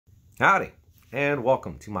Howdy, and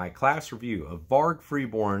welcome to my class review of Varg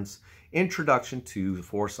Freeborn's Introduction to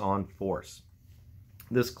Force on Force.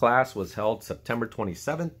 This class was held September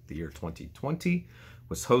 27th, the year 2020,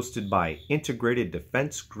 was hosted by Integrated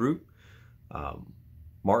Defense Group.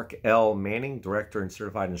 Mark L. Manning, Director and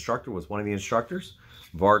Certified Instructor, was one of the instructors.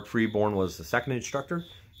 Varg Freeborn was the second instructor,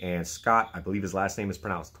 and Scott, I believe his last name is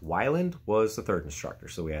pronounced Weiland, was the third instructor.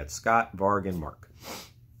 So we had Scott, Varg, and Mark.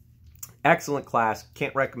 Excellent class.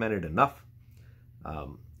 Can't recommend it enough.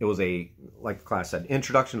 It was like the class said,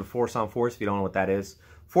 Introduction to Force on Force, if you don't know what that is.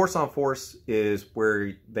 Force on Force is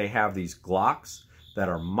where they have these Glocks that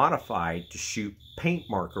are modified to shoot paint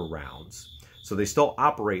marker rounds. So they still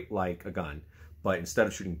operate like a gun, but instead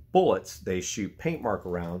of shooting bullets, they shoot paint marker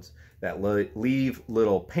rounds that leave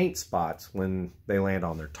little paint spots when they land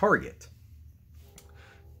on their target.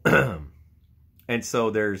 And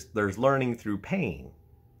so there's learning through pain.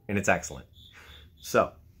 And it's excellent.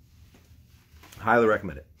 So, highly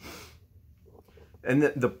recommend it. And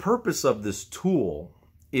the purpose of this tool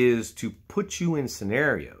is to put you in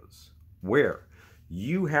scenarios where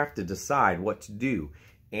you have to decide what to do.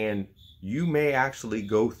 And you may actually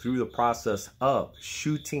go through the process of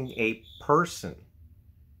shooting a person.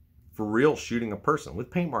 For real, shooting a person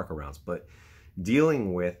with paint marker rounds. But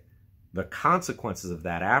dealing with the consequences of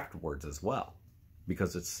that afterwards as well.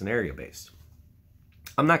 Because it's scenario based.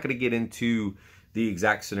 I'm not going to get into the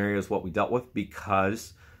exact scenarios what we dealt with,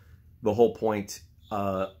 because the whole point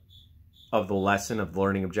of the lesson of the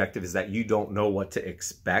learning objective is that you don't know what to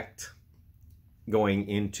expect going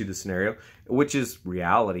into the scenario, which is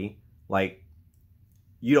reality. Like,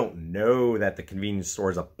 you don't know that the convenience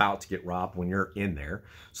store is about to get robbed when you're in there.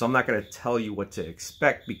 So I'm not going to tell you what to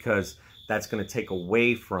expect, because that's going to take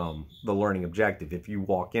away from the learning objective if you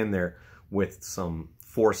walk in there with some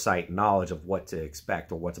foresight knowledge of what to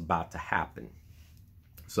expect or what's about to happen.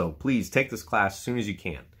 So please take this class as soon as you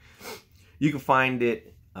can. You can find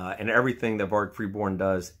it and everything that Varg Freeborn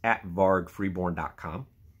does at vargfreeborn.com.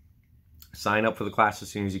 Sign up for the class as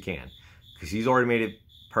soon as you can, because he's already made it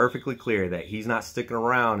perfectly clear that he's not sticking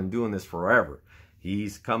around and doing this forever.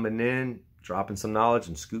 He's coming in, dropping some knowledge,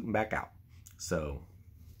 and scooting back out. So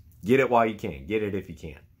get it while you can. Get it if you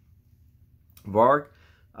can. Varg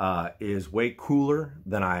is way cooler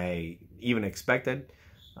than I even expected.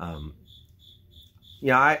 I've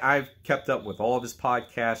kept up with all of his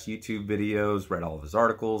podcasts, YouTube videos, read all of his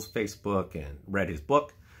articles, Facebook, and read his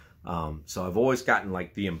book. So I've always gotten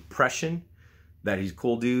like the impression that he's a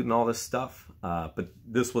cool dude and all this stuff. But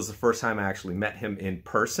this was the first time I actually met him in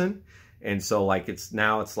person. And so like it's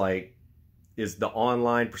like, is the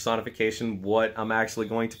online personification what I'm actually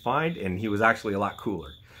going to find? And he was actually a lot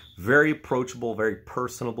cooler. Very approachable, very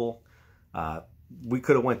personable. We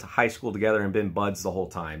could have went to high school together and been buds the whole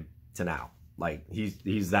time to now. Like,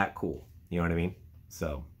 he's that cool. You know what I mean?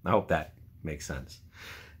 So, I hope that makes sense.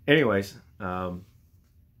 Anyways,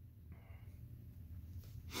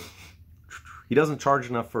 he doesn't charge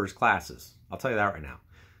enough for his classes. I'll tell you that right now.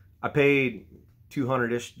 I paid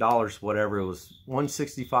 $200-ish, whatever. It was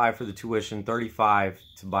 $165 for the tuition, $35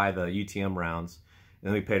 to buy the UTM rounds. And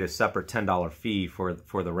then we paid a separate $10 fee for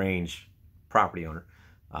the range property owner.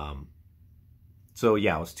 So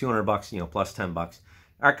yeah, it was $200, plus $10.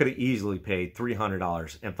 I could have easily paid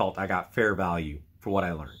 $300 and felt I got fair value for what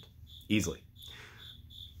I learned. Easily.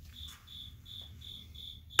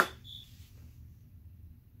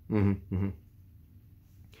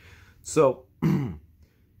 So,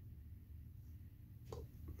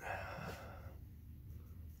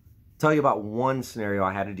 tell you about one scenario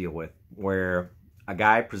I had to deal with where a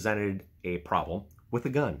guy presented a problem with a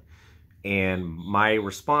gun, and my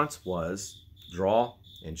response was draw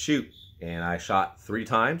and shoot. And I shot 3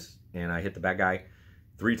 times, and I hit the bad guy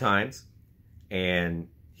 3 times, and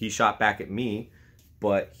he shot back at me,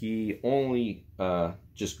 but he only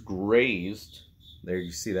just grazed. There,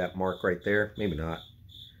 you see that mark right there? Maybe not.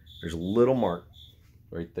 There's a little mark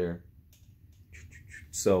right there.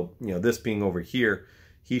 So, this being over here,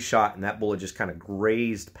 he shot, and that bullet just kind of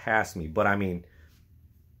grazed past me. But I mean,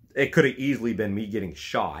 it could have easily been me getting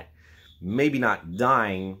shot, maybe not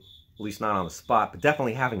dying, at least not on the spot, but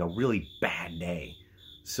definitely having a really bad day.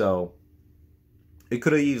 So it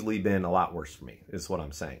could have easily been a lot worse for me, is what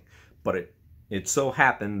I'm saying. But it so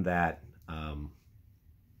happened that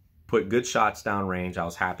put good shots down range. I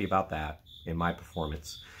was happy about that in my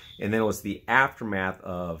performance. And then it was the aftermath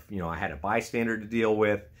of, I had a bystander to deal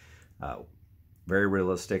with, very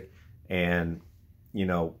realistic, and,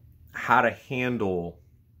 how to handle,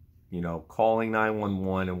 calling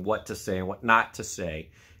 911 and what to say and what not to say.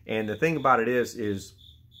 And the thing about it is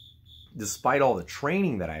despite all the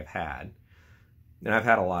training that I've had, And I've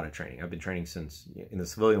had a lot of training. I've been training since, in the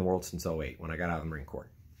civilian world since '08 when I got out of the Marine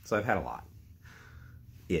Corps. So I've had a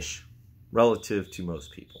lot-ish, relative to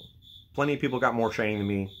most people. Plenty of people got more training than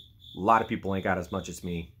me. A lot of people ain't got as much as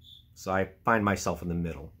me. So I find myself in the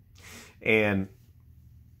middle. And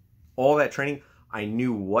all that training, I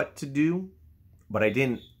knew what to do, but I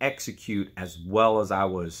didn't execute as well as I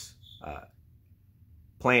was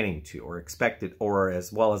planning to, or expected, or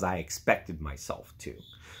as well as I expected myself to.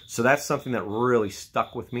 So that's something that really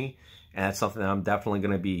stuck with me, and that's something that I'm definitely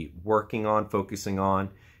going to be working on, focusing on,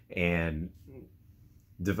 and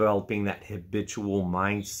developing that habitual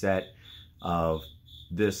mindset of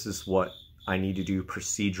this is what I need to do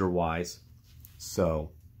procedure-wise.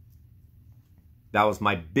 So that was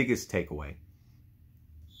my biggest takeaway.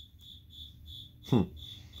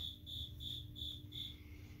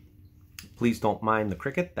 Please don't mind the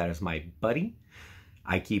cricket. That is my buddy.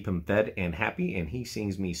 I keep him fed and happy, and he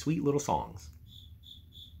sings me sweet little songs.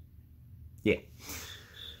 Yeah.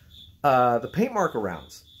 The paint marker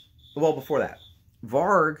rounds. Well, before that,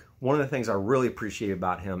 Varg, one of the things I really appreciate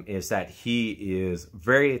about him is that he is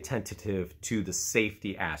very attentive to the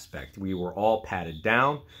safety aspect. We were all patted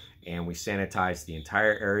down, and we sanitized the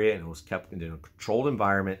entire area, and it was kept in a controlled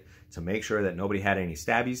environment to make sure that nobody had any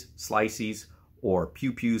stabbies, slices, or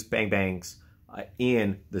pew-pews, bang-bangs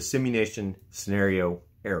in the simunition scenario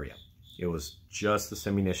area. It was just the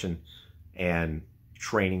simunition and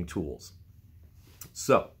training tools.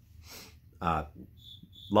 So,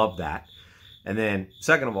 love that. And then,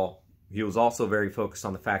 second of all, he was also very focused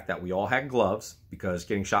on the fact that we all had gloves, because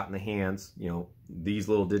getting shot in the hands, you know, these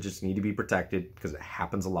little digits need to be protected because it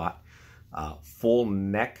happens a lot. Full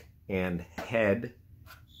neck and head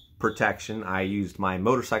protection. I used my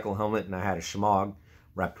motorcycle helmet, and I had a shemagh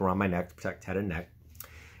wrapped around my neck to protect head and neck.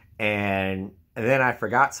 And then I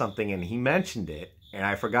forgot something, and he mentioned it, and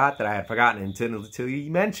I forgot that I had forgotten until he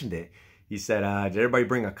mentioned it. He said, did everybody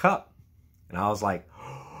bring a cup? And I was like,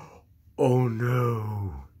 oh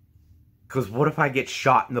no. Because what if I get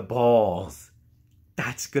shot in the balls?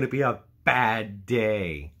 That's going to be a bad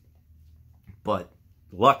day. But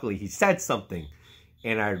luckily he said something.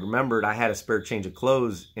 And I remembered I had a spare change of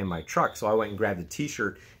clothes in my truck. So I went and grabbed a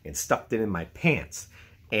t-shirt and stuffed it in my pants.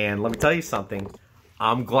 And let me tell you something.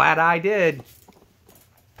 I'm glad I did.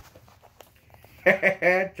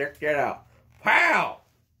 Check that out. Wow.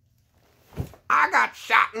 I got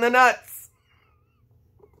shot in the nuts.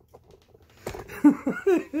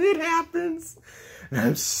 It happens. And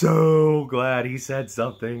I'm so glad he said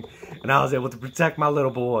something. And I was able to protect my little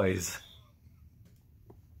boys.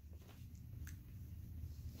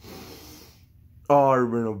 Oh,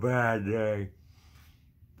 it's been a bad day.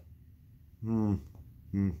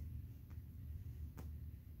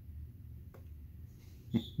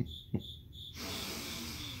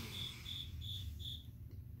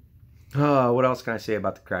 What else can I say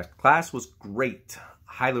about the class? Class was great.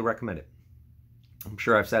 Highly recommend it. I'm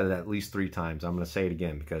sure I've said it at least 3 times. I'm going to say it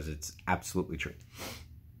again because it's absolutely true.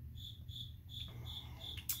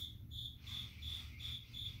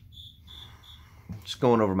 Just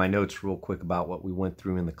going over my notes real quick about what we went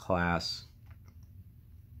through in the class.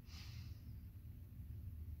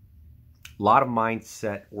 A lot of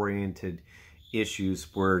mindset-oriented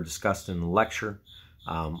issues were discussed in the lecture.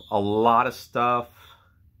 A lot of stuff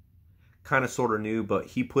kind of sort of new, but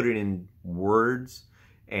he put it in words,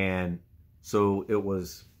 and so it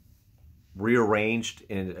was rearranged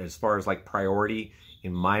in, as far as like priority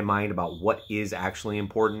in my mind about what is actually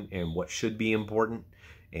important and what should be important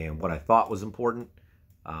and what I thought was important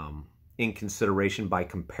in consideration by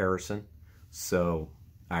comparison. So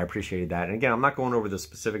I appreciated that. And again, I'm not going over the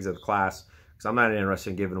specifics of the class because I'm not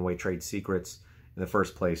interested in giving away trade secrets in the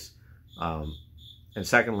first place. And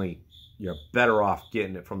secondly, you're better off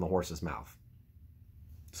getting it from the horse's mouth.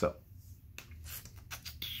 So.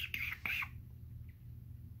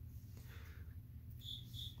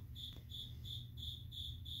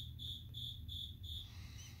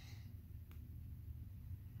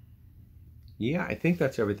 Yeah, I think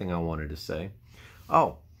that's everything I wanted to say.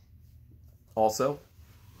 Oh, also,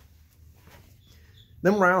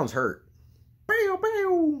 them rounds hurt. Bow,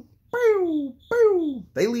 bow, bow, bow.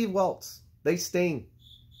 They leave welts. They sting.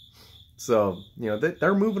 So, you know,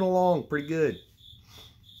 they're moving along pretty good.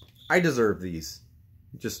 I deserve these.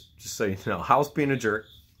 Just so you know, I was being a jerk.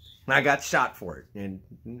 And I got shot for it. And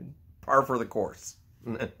par for the course.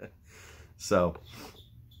 So,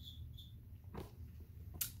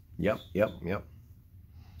 Yep.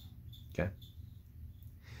 Okay.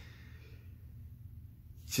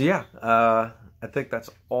 So yeah, I think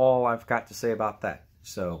that's all I've got to say about that.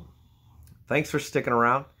 So thanks for sticking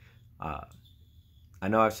around. I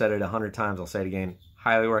know I've said it 100 times. I'll say it again.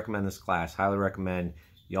 Highly recommend this class. Highly recommend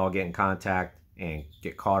y'all get in contact and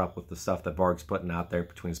get caught up with the stuff that Varg's putting out there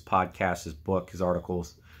between his podcast, his book, his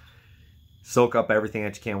articles. Soak up everything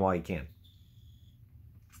that you can while you can.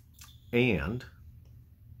 And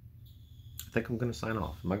I think I'm going to sign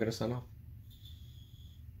off. Am I going to sign off?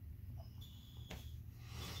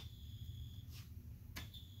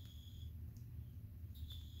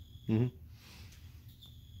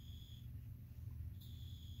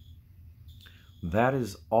 That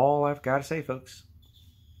is all I've got to say, folks.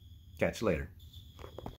 Catch you later.